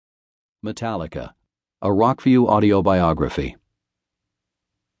Metallica, a Rockview Audiobiography.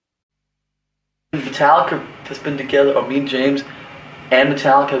 Metallica has been together, or me and James and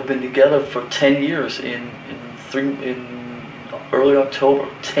Metallica have been together for 10 years in early October.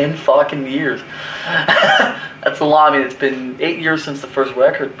 10 fucking years. That's a lot. I mean, it's been 8 years since the first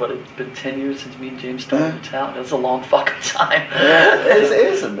record, but it's been 10 years since me and James started Metallica. That's a long fucking time.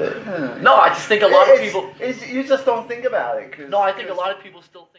 Isn't it? No, I just think a lot of people... You just don't think about it. No, I think a lot of people still think...